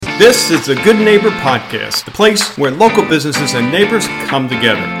This is the Good Neighbor Podcast, the place where local businesses and neighbors come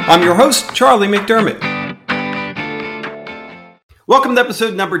together. I'm your host, Charlie McDermott. Welcome to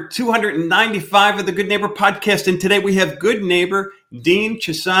episode number 295 of the Good Neighbor Podcast, and today we have good neighbor Dean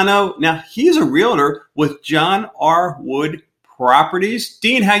Chisano. Now, he's a realtor with John R. Wood Properties.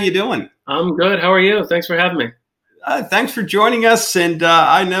 Dean, how you doing? I'm good. How are you? Thanks for having me. Thanks for joining us, and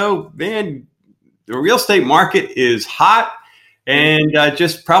I know, man, the real estate market is hot. And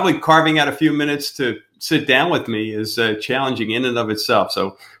just probably carving out a few minutes to sit down with me is challenging in and of itself.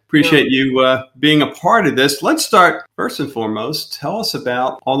 So appreciate you being a part of this. Let's start first and foremost. Tell us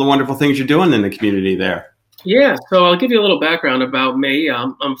about all the wonderful things you're doing in the community there. Yeah, so I'll give you a little background about me.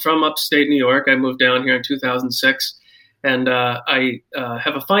 I'm from upstate New York. I moved down here in 2006, and I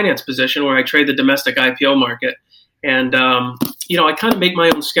have a finance position where I trade the domestic IPO market. And, I kind of make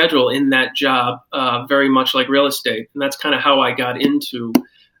my own schedule in that job, very much like real estate. And that's kind of how I got into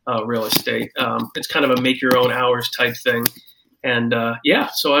real estate. It's kind of a make your own hours type thing. And,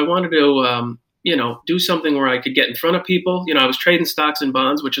 so I wanted to, do something where I could get in front of people. I was trading stocks and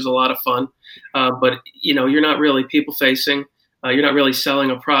bonds, which is a lot of fun. But you're not really people facing. You're not really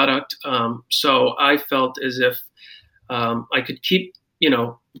selling a product. So I felt as if I could keep,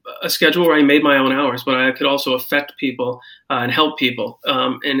 a schedule where I made my own hours, but I could also affect people and help people.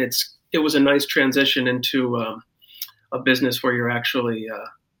 And it was a nice transition into a business where you're actually,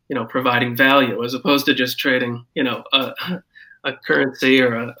 providing value as opposed to just trading, a currency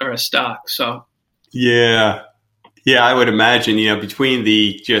or a stock. So, yeah, I would imagine, between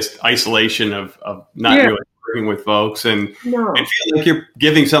the just isolation of not really working with folks and feel like you're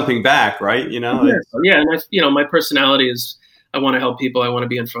giving something back, right? And my personality is, I want to help people. I want to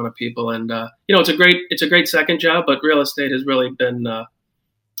be in front of people, and it's a great second job. But real estate has really been,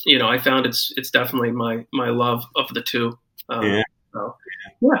 I found it's definitely my love of the two. And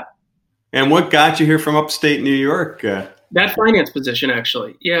what got you here from upstate New York? That finance position,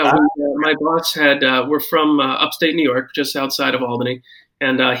 actually. Yeah, my boss we're from upstate New York, just outside of Albany,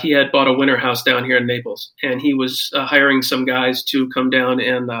 and he had bought a winter house down here in Naples, and he was hiring some guys to come down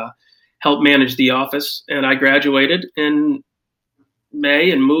and help manage the office. And I graduated in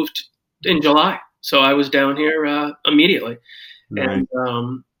May and moved in July. So I was down here immediately. Right.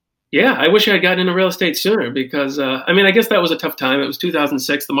 And I wish I had gotten into real estate sooner because, I guess that was a tough time. It was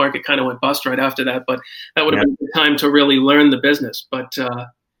 2006. The market kind of went bust right after that, but that would have been the time to really learn the business. But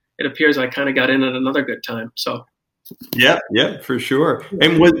it appears I kind of got in at another good time. So. Yeah, for sure.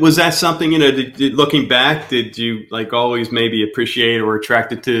 And was that something, looking back, did you always maybe appreciate or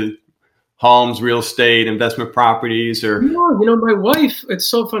attracted to homes, real estate, investment properties, or? No, my wife, it's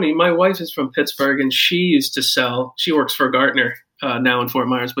so funny. My wife is from Pittsburgh and she used to sell, she works for Gartner now in Fort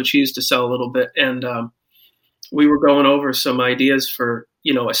Myers, but she used to sell a little bit. And we were going over some ideas for,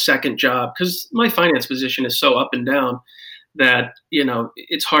 a second job because my finance position is so up and down that,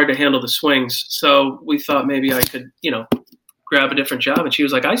 it's hard to handle the swings. So we thought maybe I could, grab a different job. And she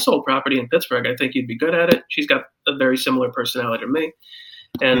was like, I sold property in Pittsburgh. I think you'd be good at it. She's got a very similar personality to me.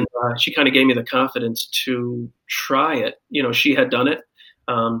 And she kind of gave me the confidence to try it. She had done it.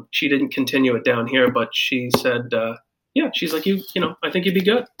 She didn't continue it down here, but she said, she's like, I think you'd be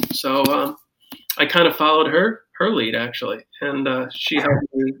good. So I kind of followed her lead, actually. And she helped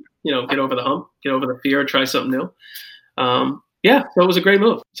me, get over the hump, get over the fear, try something new. So it was a great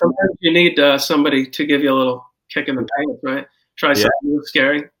move. Sometimes you need somebody to give you a little kick in the pants, right? Try something new,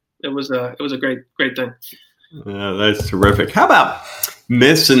 scary. It was a great thing. Yeah, that's terrific. How about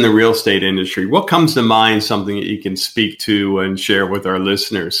myths in the real estate industry? What comes to mind, something that you can speak to and share with our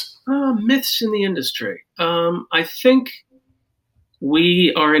listeners? Myths in the industry. I think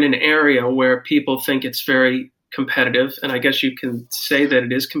we are in an area where people think it's very competitive, and I guess you can say that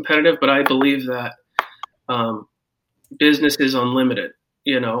it is competitive, but I believe that business is unlimited.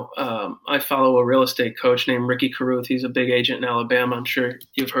 I follow a real estate coach named Ricky Carruth. He's a big agent in Alabama. I'm sure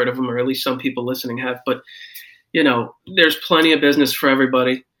you've heard of him, or at least some people listening have, but there's plenty of business for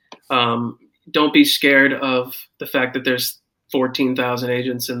everybody. Don't be scared of the fact that there's 14,000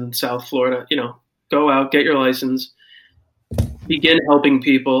 agents in South Florida. Go out, get your license, begin helping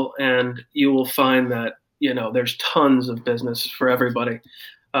people, and you will find that, there's tons of business for everybody,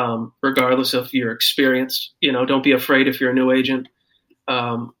 regardless of your experience. Don't be afraid if you're a new agent.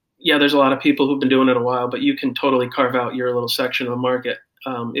 There's a lot of people who've been doing it a while, but you can totally carve out your little section of the market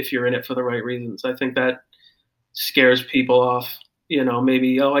if you're in it for the right reasons. I think that scares people off,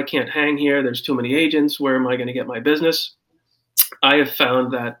 maybe, I can't hang here. There's too many agents. Where am I going to get my business? I have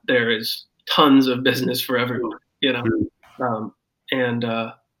found that there is tons of business for everyone,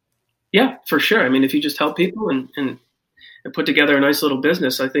 for sure. I mean, if you just help people and and put together a nice little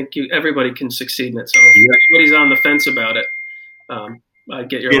business, I think everybody can succeed in it. So if anybody's on the fence about it, I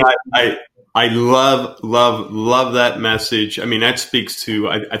get your. I love that message. I mean, that speaks to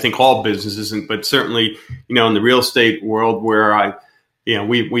I think all businesses, but certainly in the real estate world where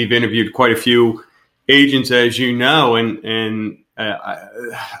we've interviewed quite a few agents, as you know, and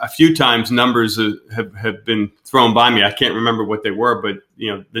a few times numbers have been thrown by me. I can't remember what they were, but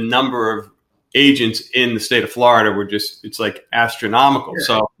the number of agents in the state of Florida were it's like astronomical. Yeah.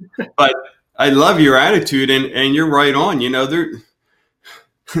 So, but I love your attitude, and you're right on.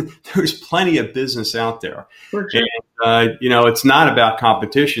 There's plenty of business out there. For sure. And, it's not about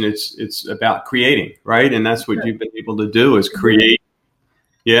competition. It's about creating, right? And that's what you've been able to do is create.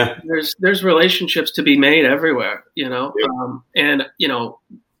 Yeah. There's relationships to be made everywhere, and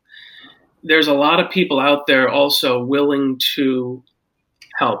there's a lot of people out there also willing to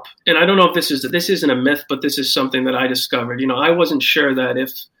help. And I don't know if this isn't a myth, but this is something that I discovered. I wasn't sure that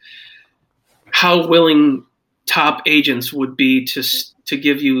how willing top agents would be to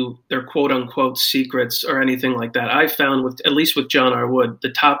give you their quote unquote secrets or anything like that. I found at least with John R. Wood, the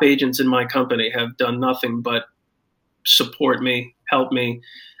top agents in my company have done nothing but support me, help me,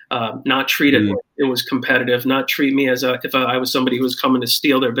 not treat it like it was competitive, not treat me as if I was somebody who was coming to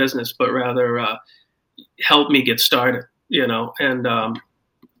steal their business, but rather help me get started, and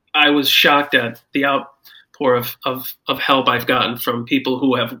I was shocked at the outpour of help I've gotten from people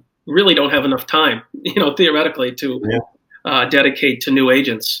who really don't have enough time, theoretically to dedicate to new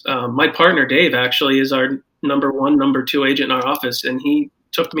agents. My partner, Dave, actually is our number 1, number 2 agent in our office. And he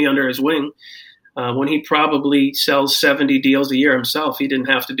took me under his wing when he probably sells 70 deals a year himself. He didn't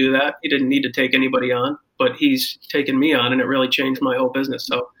have to do that. He didn't need to take anybody on, but he's taken me on, and it really changed my whole business.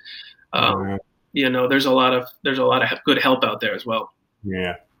 So, there's a lot of good help out there as well.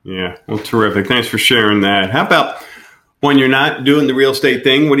 Yeah. Yeah. Well, terrific. Thanks for sharing that. How about when you're not doing the real estate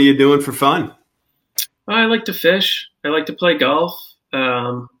thing, what are you doing for fun? I like to fish. I like to play golf,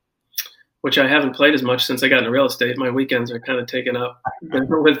 which I haven't played as much since I got into real estate. My weekends are kind of taken up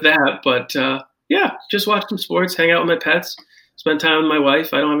with that. But just watch some sports, hang out with my pets, spend time with my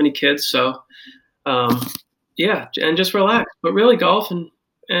wife. I don't have any kids, so and just relax. But really, golf and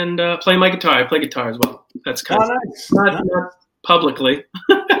play my guitar. I play guitar as well. That's kind of nice. Not publicly,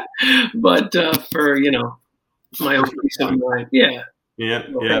 but for my own peace of mind. Yeah.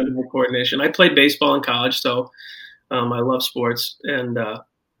 Coordination. I played baseball in college, so I love sports, and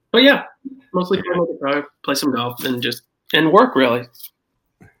mostly play my guitar, play some golf, and work really.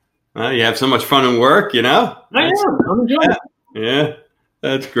 You have so much fun in work, I'm enjoying it. Yeah,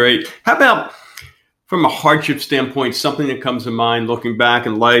 that's great. How about from a hardship standpoint, something that comes to mind looking back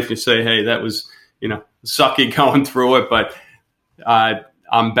in life? You say, hey, that was sucky going through it, but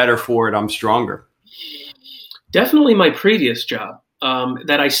I'm better for it. I'm stronger. Definitely my previous job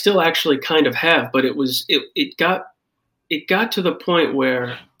that I still actually kind of have, but it got to the point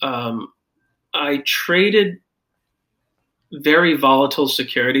where I traded very volatile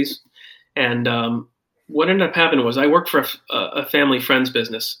securities, and what ended up happening was I worked for a family friend's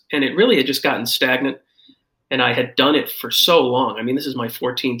business, and it really had just gotten stagnant. And I had done it for so long. I mean, this is my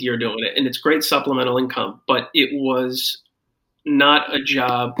 14th year doing it, and it's great supplemental income, but it was not a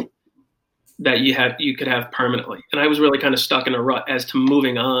job that you could have permanently. And I was really kind of stuck in a rut as to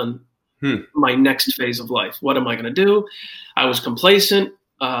moving on my next phase of life. What am I going to do? I was complacent.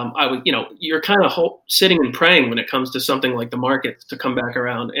 You're kind of sitting and praying when it comes to something like the market to come back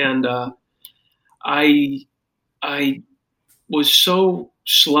around. And I was so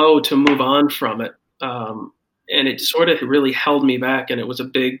slow to move on from it. And it sort of really held me back, and it was a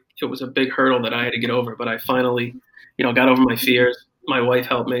big hurdle that I had to get over. But I finally, got over my fears. My wife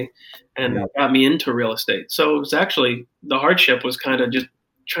helped me and got me into real estate. So it was actually, the hardship was kind of just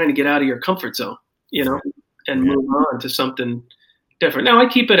trying to get out of your comfort zone, and move on to something different. Now I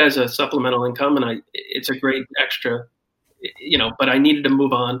keep it as a supplemental income, and it's a great extra, but I needed to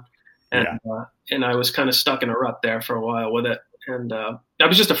move on, and I was kind of stuck in a rut there for a while with it. And I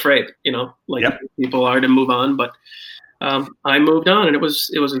was just afraid, people are, to move on. But I moved on, and it was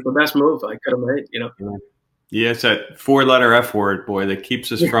the best move I could have made, Yeah, it's that 4-letter F word, boy, that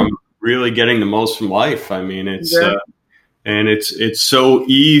keeps us from really getting the most from life. I mean, it's and it's so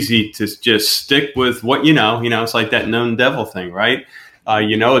easy to just stick with what it's like that known devil thing, right?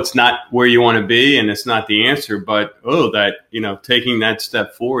 It's not where you want to be, and it's not the answer, but taking that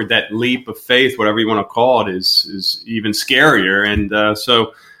step forward, that leap of faith, whatever you want to call it, is even scarier. And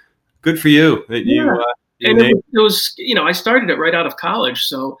so good for you that it was I started it right out of college.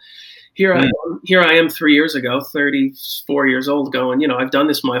 So here I am 3 years ago, 34 years old, going, I've done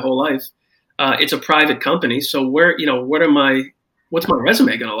this my whole life. It's a private company, so what's my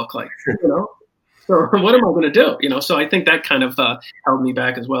resume going to look like? So what am I going to do? So I think that kind of held me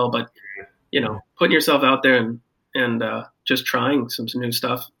back as well. But putting yourself out there and just trying some new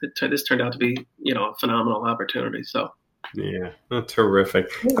stuff, this turned out to be a phenomenal opportunity. So yeah, that's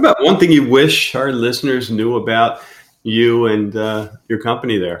terrific. How about one thing you wish our listeners knew about you and your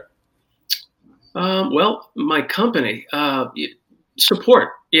company there? Well, my company, support.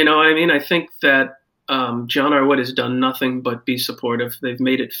 I think that John R. Wood has done nothing but be supportive. They've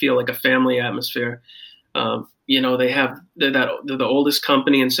made it feel like a family atmosphere. They're the oldest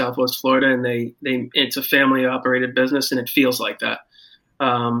company in Southwest Florida, and it's a family operated business, and it feels like that.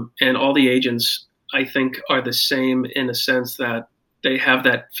 And all the agents, I think, are the same in a sense that they have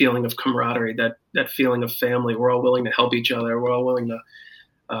that feeling of camaraderie, that feeling of family. We're all willing to help each other. We're all willing to,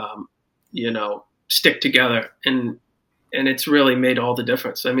 stick together. And it's really made all the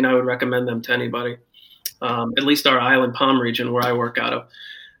difference. I would recommend them to anybody, at least our Island Palm region where I work out of.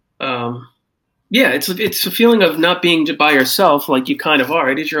 It's a feeling of not being by yourself, like you kind of are.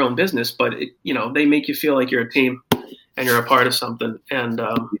 It is your own business, but they make you feel like you're a team and you're a part of something. And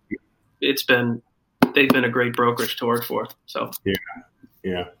they've been a great brokerage to work for. So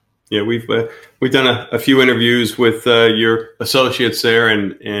yeah. We've done a few interviews with your associates there,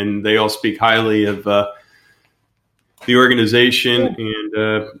 and they all speak highly of the organization,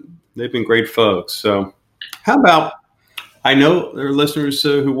 and they've been great folks. So, how about? I know there are listeners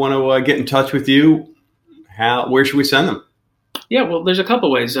who want to get in touch with you. Where should we send them? Yeah, well, there's a couple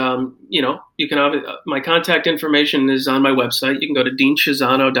ways. You can have my contact information is on my website. You can go to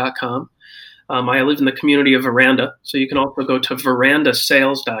deanchisano.com. I live in the community of Veranda, so you can also go to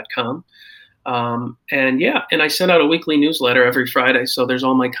verandasales.com. And I send out a weekly newsletter every Friday, so there's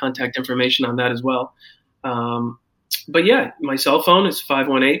all my contact information on that as well. My cell phone is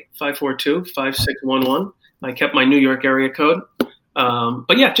 518-542-5611. I kept my New York area code. Just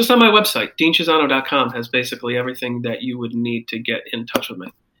on my website, deanchisano.com has basically everything that you would need to get in touch with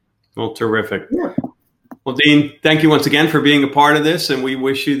me. Well, terrific. Yeah. Well, Dean, thank you once again for being a part of this, and we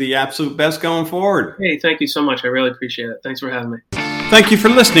wish you the absolute best going forward. Hey, thank you so much. I really appreciate it. Thanks for having me. Thank you for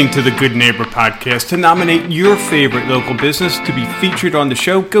listening to the Good Neighbor Podcast. To nominate your favorite local business to be featured on the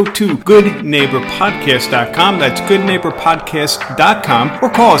show, go to goodneighborpodcast.com. That's goodneighborpodcast.com, or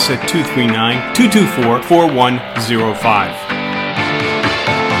call us at 239-224-4105.